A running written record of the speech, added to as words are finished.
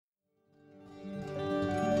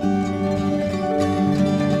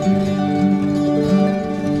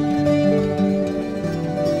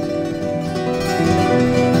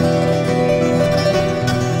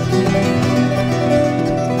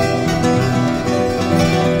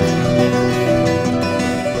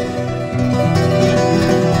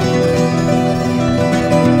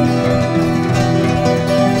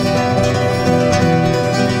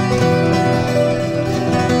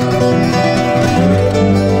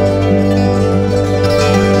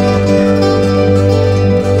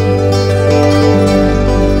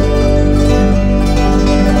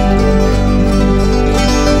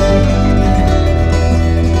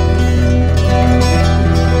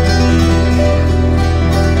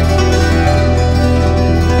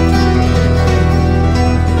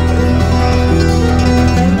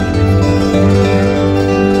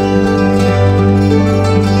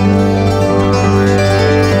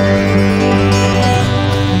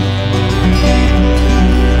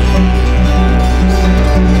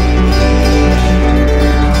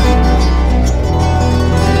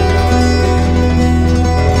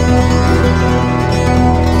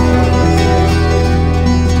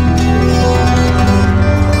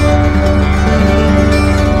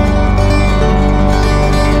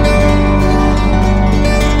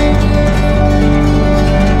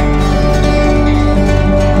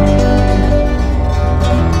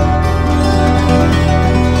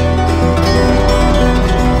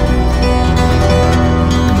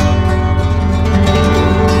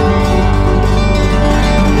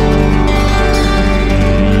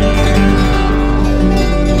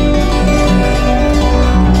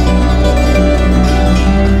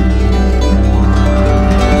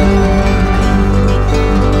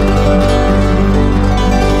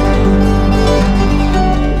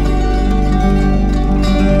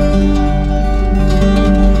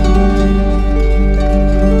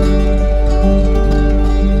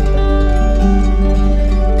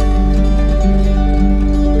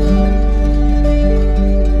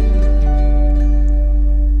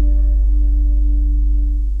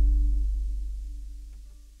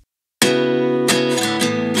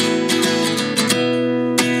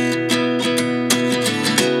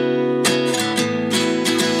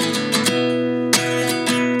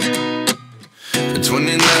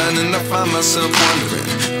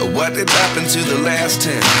past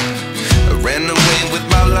 10. I ran away with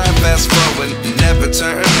my life, fast forward, never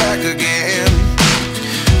turn back again.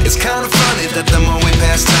 It's kind of funny that the more we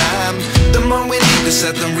pass time, the more we need to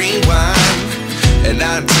set them rewind. And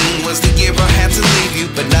 19 was the year I had to leave you,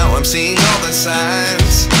 but now I'm seeing all the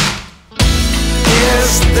signs.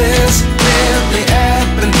 Is this really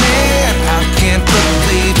happening? I can't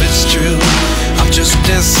believe it's true. I'm just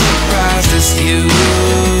as surprised as you.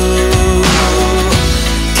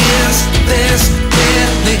 Is this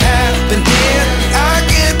really happening? I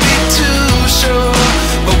can't be too sure,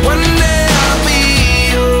 but one day I'll be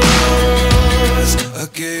yours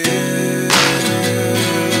again.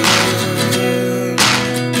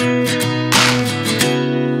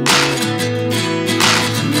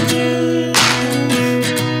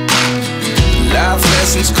 Life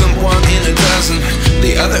lessons come one in a dozen.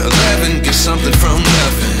 The other 11 get something from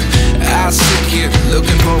nothing. I sit here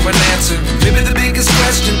looking for an answer. Maybe the biggest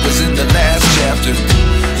question was in the last chapter.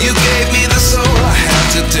 You gave me the soul I have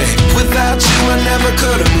today. Without you I never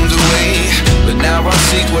could have moved away. But now I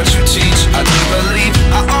see what you teach. I do believe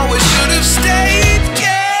I always should have stayed.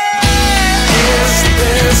 Yeah. Is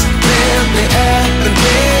this really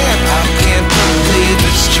happening? I can't believe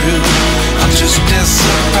it's true. I'm just as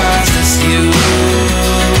surprised as you.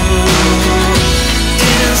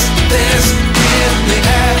 Is this really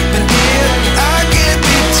happening? I can't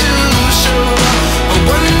be too sure, but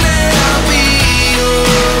one day I'll be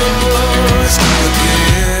yours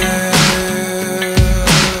again.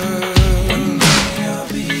 One day I'll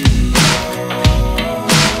be yours.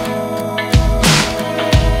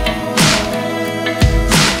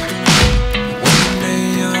 One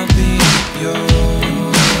day I'll be yours.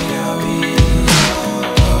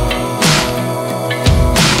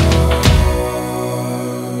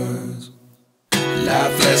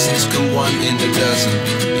 Life lessons come one in a dozen.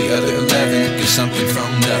 The other 11 get something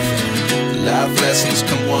from nothing. Life lessons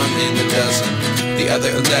come one in a dozen. The other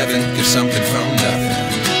 11 get something from nothing.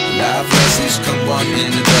 Life lessons come one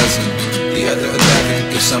in a dozen. The other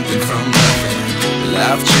 11 get something from nothing.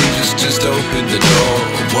 Life changes just open the door.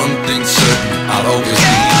 One thing's certain, I'll always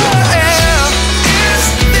be yours.